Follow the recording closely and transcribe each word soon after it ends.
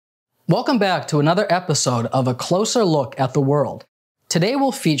Welcome back to another episode of A Closer Look at the World. Today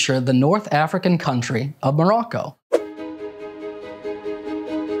we'll feature the North African country of Morocco.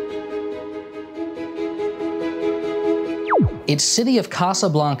 Its city of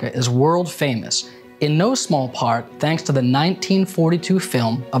Casablanca is world famous, in no small part thanks to the 1942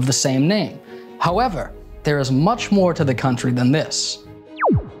 film of the same name. However, there is much more to the country than this.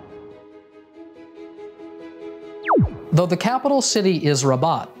 Though the capital city is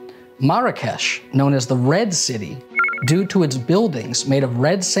Rabat, Marrakesh, known as the Red City, due to its buildings made of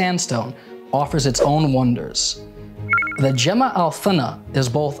red sandstone, offers its own wonders. The Jema al-Thana is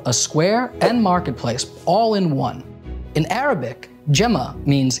both a square and marketplace, all in one. In Arabic, Jema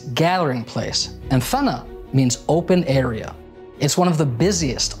means gathering place, and Thana means open area. It's one of the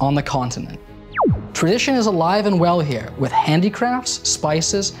busiest on the continent. Tradition is alive and well here, with handicrafts,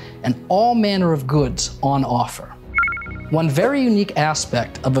 spices, and all manner of goods on offer. One very unique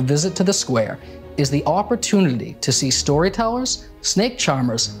aspect of a visit to the square is the opportunity to see storytellers, snake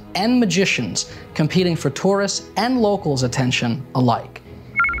charmers, and magicians competing for tourists and locals' attention alike.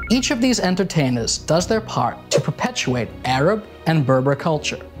 Each of these entertainers does their part to perpetuate Arab and Berber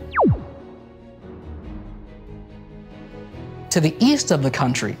culture. To the east of the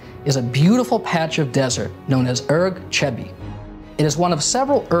country is a beautiful patch of desert known as Erg Chebi. It is one of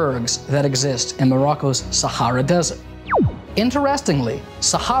several ergs that exist in Morocco's Sahara Desert. Interestingly,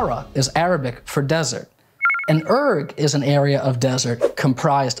 Sahara is Arabic for desert. An erg is an area of desert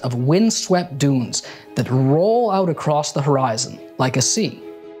comprised of windswept dunes that roll out across the horizon like a sea.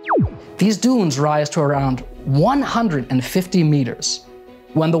 These dunes rise to around 150 meters.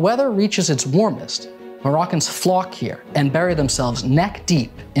 When the weather reaches its warmest, Moroccans flock here and bury themselves neck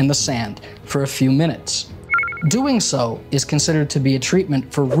deep in the sand for a few minutes. Doing so is considered to be a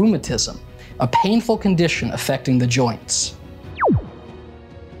treatment for rheumatism, a painful condition affecting the joints.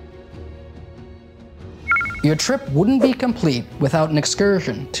 Your trip wouldn't be complete without an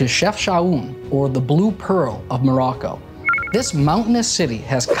excursion to Chefchaouen, or the Blue Pearl of Morocco. This mountainous city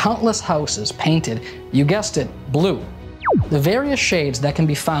has countless houses painted, you guessed it, blue. The various shades that can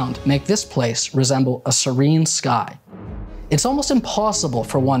be found make this place resemble a serene sky. It's almost impossible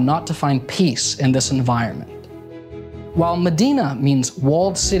for one not to find peace in this environment. While Medina means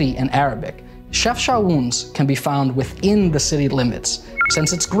walled city in Arabic, Chefchaouens can be found within the city limits,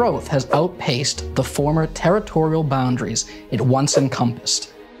 since its growth has outpaced the former territorial boundaries it once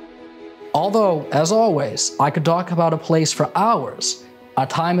encompassed. Although, as always, I could talk about a place for hours, our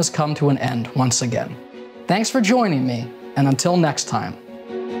time has come to an end once again. Thanks for joining me, and until next time.